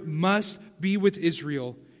Lord must be with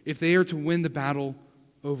Israel if they are to win the battle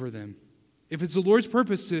over them. If it's the Lord's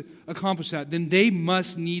purpose to accomplish that, then they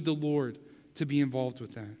must need the Lord to be involved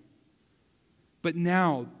with that. But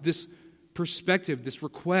now, this perspective, this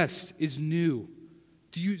request is new.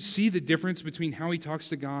 Do you see the difference between how he talks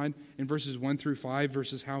to God in verses 1 through 5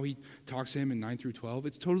 versus how he talks to him in 9 through 12?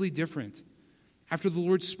 It's totally different. After the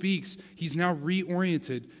Lord speaks, he's now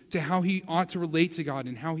reoriented to how he ought to relate to God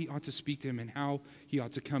and how he ought to speak to him and how he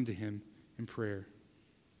ought to come to him in prayer.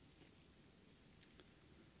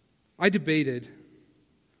 I debated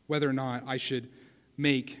whether or not I should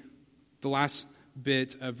make the last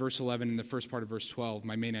bit of verse 11 and the first part of verse 12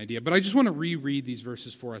 my main idea, but I just want to reread these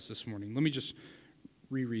verses for us this morning. Let me just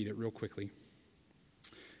reread it real quickly.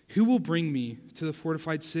 Who will bring me to the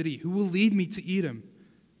fortified city? Who will lead me to Edom?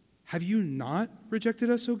 Have you not rejected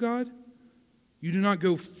us, O God? You do not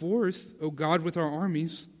go forth, O God, with our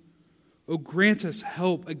armies. O grant us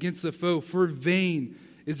help against the foe, for vain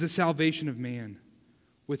is the salvation of man.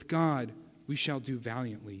 With God we shall do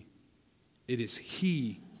valiantly. It is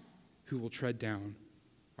he who will tread down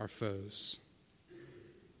our foes.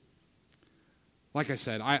 Like I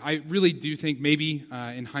said, I really do think maybe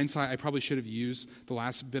in hindsight I probably should have used the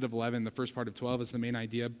last bit of 11, the first part of 12 as the main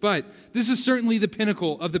idea. But this is certainly the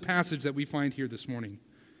pinnacle of the passage that we find here this morning.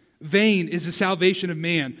 Vain is the salvation of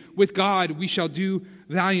man. With God we shall do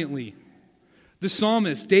valiantly. The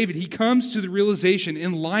psalmist, David, he comes to the realization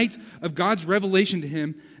in light of God's revelation to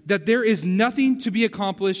him that there is nothing to be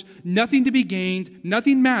accomplished, nothing to be gained,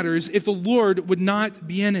 nothing matters if the Lord would not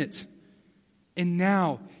be in it. And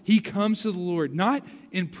now he comes to the Lord, not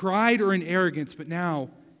in pride or in arrogance, but now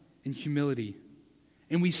in humility.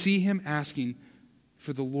 And we see him asking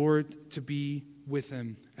for the Lord to be with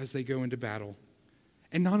them as they go into battle.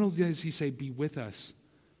 And not only does he say, be with us,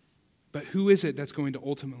 but who is it that's going to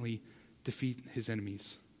ultimately defeat his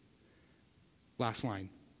enemies? Last line.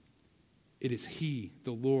 It is he,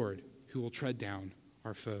 the Lord, who will tread down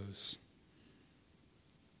our foes.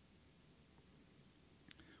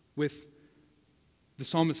 With the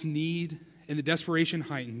psalmist's need and the desperation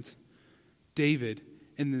heightened, David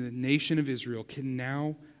and the nation of Israel can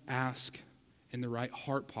now ask in the right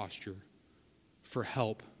heart posture for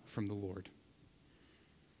help from the Lord.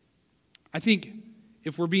 I think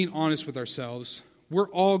if we're being honest with ourselves, we're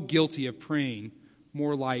all guilty of praying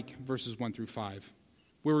more like verses 1 through 5,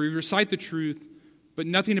 where we recite the truth, but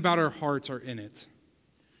nothing about our hearts are in it.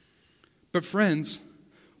 But friends,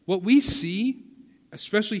 what we see,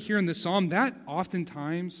 especially here in this psalm, that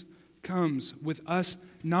oftentimes comes with us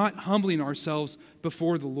not humbling ourselves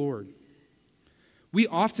before the Lord. We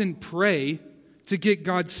often pray to get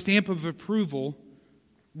God's stamp of approval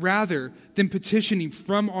rather than petitioning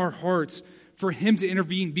from our hearts for him to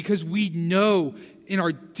intervene, because we know in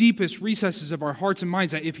our deepest recesses of our hearts and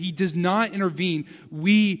minds that if he does not intervene,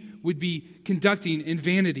 we would be conducting in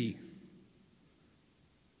vanity.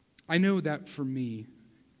 I know that for me,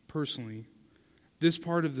 personally, this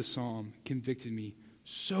part of the psalm convicted me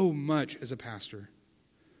so much as a pastor.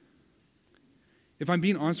 If I'm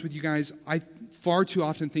being honest with you guys, I far too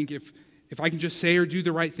often think if I can just say or do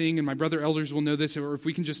the right thing, and my brother elders will know this, or if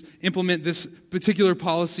we can just implement this particular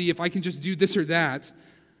policy, if I can just do this or that,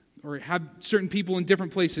 or have certain people in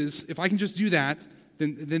different places, if I can just do that,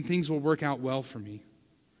 then things will work out well for me.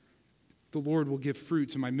 The Lord will give fruit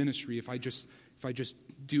to my ministry if I just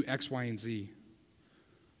do X, Y, and Z.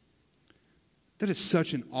 That is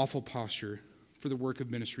such an awful posture for the work of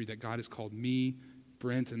ministry that God has called me,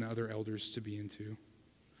 Brent, and the other elders to be into.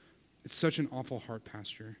 It's such an awful heart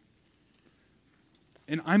posture.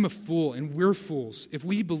 And I'm a fool, and we're fools, if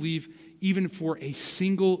we believe even for a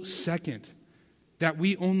single second that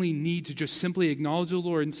we only need to just simply acknowledge the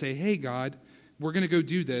Lord and say, hey, God, we're going to go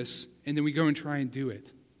do this, and then we go and try and do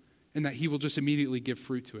it, and that he will just immediately give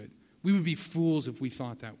fruit to it. We would be fools if we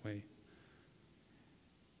thought that way.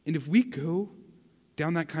 And if we go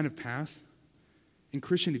down that kind of path, and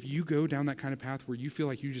Christian, if you go down that kind of path where you feel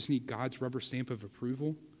like you just need God's rubber stamp of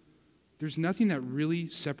approval, there's nothing that really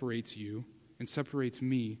separates you and separates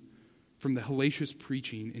me from the hellacious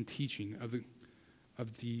preaching and teaching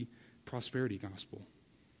of the prosperity gospel.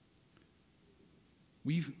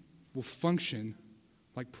 We will function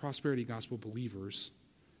like prosperity gospel believers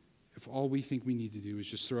if all we think we need to do is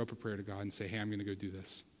just throw up a prayer to God and say, hey, I'm going to go do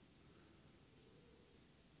this.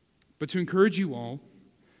 But to encourage you all,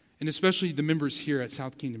 and especially the members here at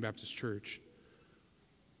South Kingdom Baptist Church,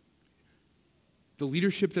 the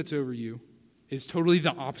leadership that's over you is totally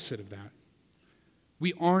the opposite of that.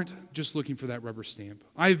 We aren't just looking for that rubber stamp.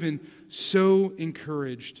 I've been so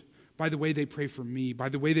encouraged by the way they pray for me, by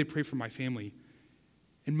the way they pray for my family,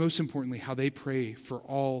 and most importantly, how they pray for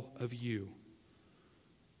all of you.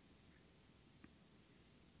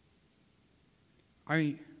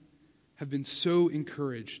 I have been so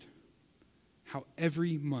encouraged how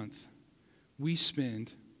every month we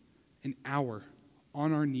spend an hour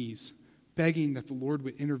on our knees begging that the Lord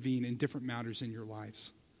would intervene in different matters in your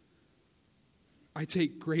lives. I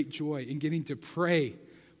take great joy in getting to pray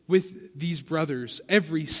with these brothers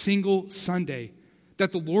every single Sunday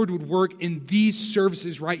that the Lord would work in these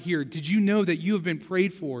services right here. Did you know that you have been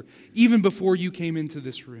prayed for even before you came into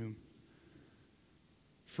this room?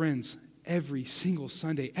 Friends, every single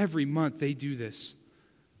Sunday, every month they do this.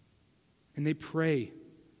 And they pray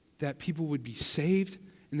that people would be saved,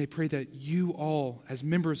 and they pray that you all, as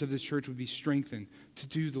members of this church, would be strengthened to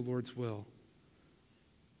do the Lord's will.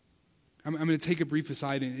 I'm going to take a brief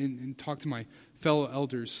aside and talk to my fellow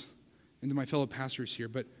elders and to my fellow pastors here,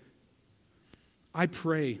 but I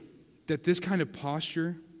pray that this kind of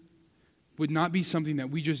posture would not be something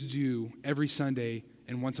that we just do every Sunday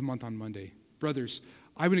and once a month on Monday. Brothers,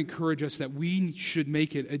 I would encourage us that we should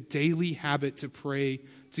make it a daily habit to pray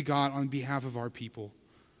to God on behalf of our people.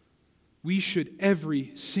 We should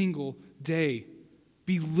every single day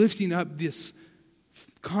be lifting up this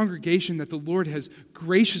congregation that the Lord has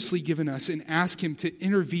graciously given us and ask him to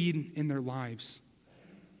intervene in their lives.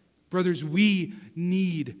 Brothers, we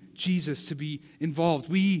need Jesus to be involved.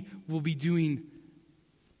 We will be doing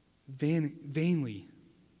vainly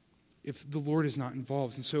if the Lord is not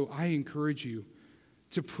involved. And so I encourage you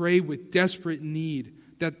to pray with desperate need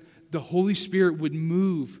that the Holy Spirit would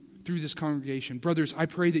move through this congregation. Brothers, I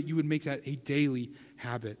pray that you would make that a daily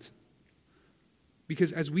habit.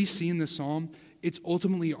 Because as we see in the psalm, it's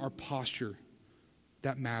ultimately our posture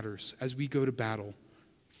that matters as we go to battle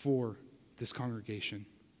for this congregation.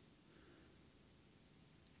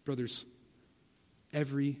 Brothers,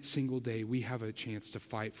 every single day we have a chance to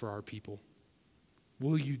fight for our people.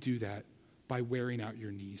 Will you do that by wearing out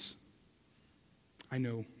your knees? I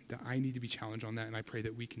know that I need to be challenged on that, and I pray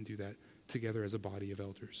that we can do that together as a body of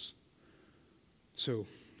elders. So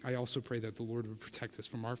I also pray that the Lord would protect us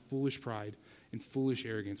from our foolish pride and foolish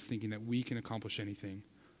arrogance, thinking that we can accomplish anything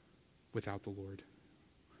without the Lord.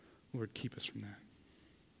 Lord, keep us from that.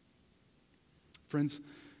 Friends,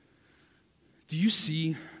 do you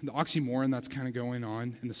see the oxymoron that's kind of going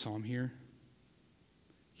on in the psalm here?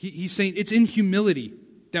 He's saying it's in humility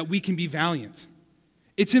that we can be valiant.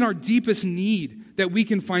 It's in our deepest need that we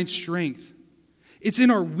can find strength. It's in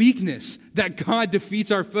our weakness that God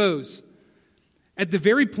defeats our foes. At the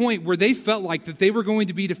very point where they felt like that they were going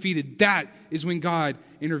to be defeated, that is when God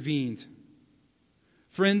intervened.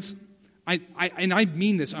 Friends, I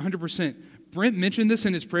mean this 100%. Brent mentioned this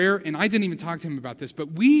in his prayer, and I didn't even talk to him about this,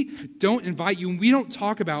 but we don't invite you, and we don't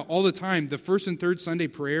talk about all the time the first and third Sunday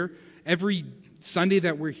prayer every Sunday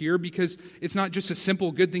that we're here, because it's not just a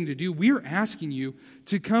simple good thing to do. We are asking you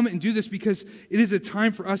to come and do this because it is a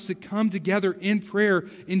time for us to come together in prayer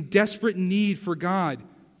in desperate need for God.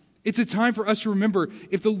 It's a time for us to remember,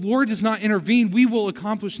 if the Lord does not intervene, we will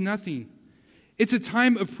accomplish nothing. It's a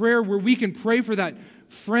time of prayer where we can pray for that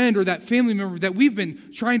friend or that family member that we've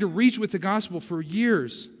been trying to reach with the gospel for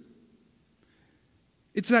years.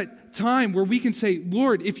 It's that time where we can say,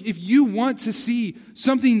 Lord, if you want to see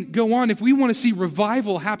something go on, if we want to see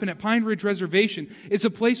revival happen at Pine Ridge Reservation, it's a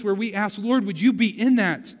place where we ask, Lord, would you be in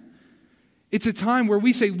that? It's a time where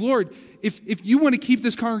we say, Lord, if you want to keep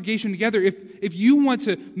this congregation together, if you want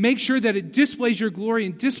to make sure that it displays your glory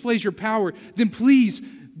and displays your power, then please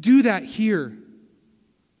do that here.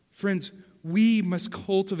 Friends, we must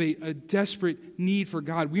cultivate a desperate need for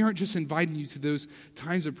God. We aren't just inviting you to those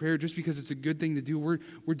times of prayer just because it's a good thing to do.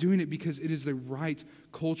 We're doing it because it is the right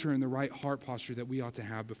culture and the right heart posture that we ought to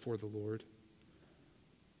have before the Lord.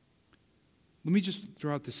 Let me just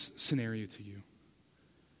throw out this scenario to you.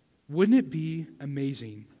 Wouldn't it be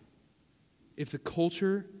amazing if the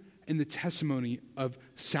culture and the testimony of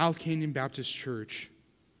South Canyon Baptist Church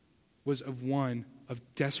was of one of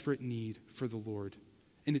desperate need for the Lord,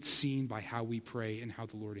 and it's seen by how we pray and how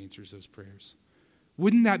the Lord answers those prayers?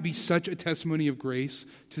 Wouldn't that be such a testimony of grace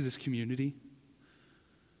to this community?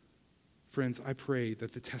 Friends, I pray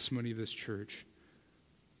that the testimony of this church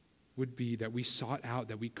would be that we sought out,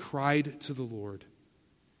 that we cried to the Lord,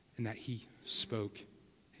 and that He spoke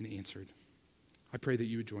and answered. I pray that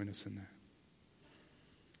you would join us in that.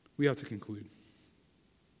 We ought to conclude.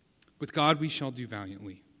 With God we shall do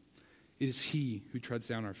valiantly. It is He who treads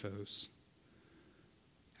down our foes.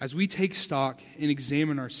 As we take stock and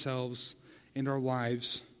examine ourselves and our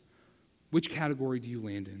lives, which category do you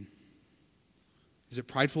land in? Is it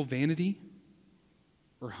prideful vanity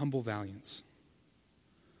or humble valiance?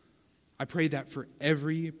 I pray that for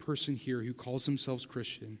every person here who calls themselves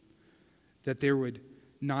Christian, that there would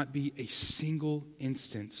not be a single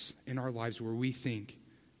instance in our lives where we think,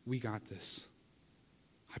 we got this.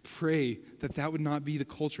 I pray that that would not be the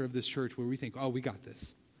culture of this church where we think, oh, we got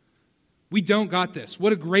this. We don't got this.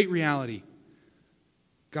 What a great reality.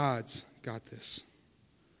 God's got this.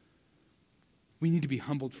 We need to be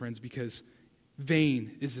humbled, friends, because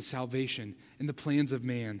vain is the salvation and the plans of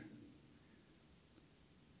man.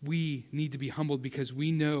 We need to be humbled because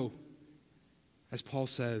we know, as Paul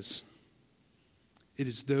says, it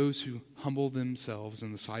is those who humble themselves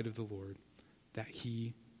in the sight of the Lord that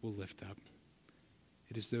He will lift up.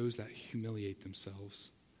 It is those that humiliate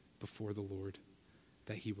themselves before the Lord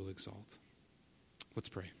that He will exalt. Let's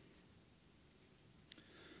pray.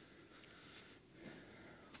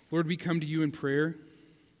 Lord, we come to you in prayer,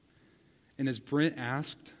 and as Brent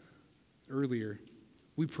asked earlier,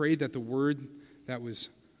 we pray that the word that was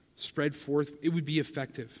spread forth, it would be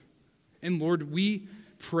effective. And Lord, we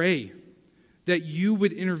pray that you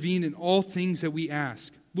would intervene in all things that we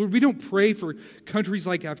ask. Lord, we don't pray for countries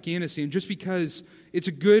like Afghanistan just because it's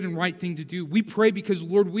a good and right thing to do. We pray because,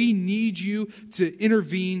 Lord, we need you to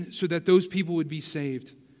intervene so that those people would be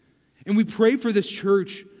saved. And we pray for this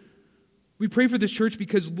church. We pray for this church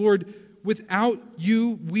because, Lord, without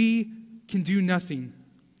you, we can do nothing.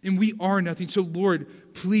 And we are nothing. So,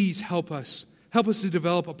 Lord, please help us. Help us to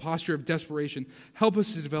develop a posture of desperation. Help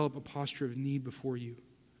us to develop a posture of need before you.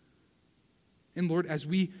 And Lord, as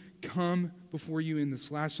we come before you in this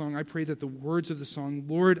last song, I pray that the words of the song,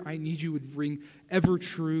 Lord, I need you, would ring ever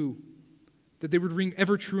true. That they would ring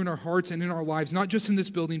ever true in our hearts and in our lives, not just in this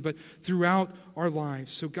building, but throughout our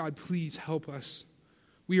lives. So God, please help us.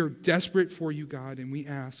 We are desperate for you, God, and we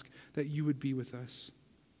ask that you would be with us.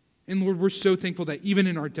 And Lord, we're so thankful that even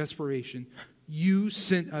in our desperation, you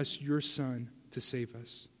sent us your Son to save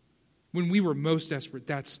us. When we were most desperate,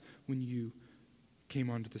 that's when you came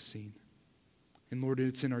onto the scene. And Lord,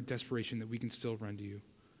 it's in our desperation that we can still run to you.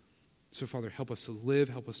 So Father, help us to live,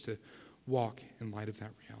 help us to walk in light of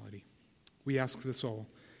that reality. We ask this all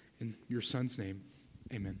in your Son's name.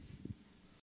 Amen.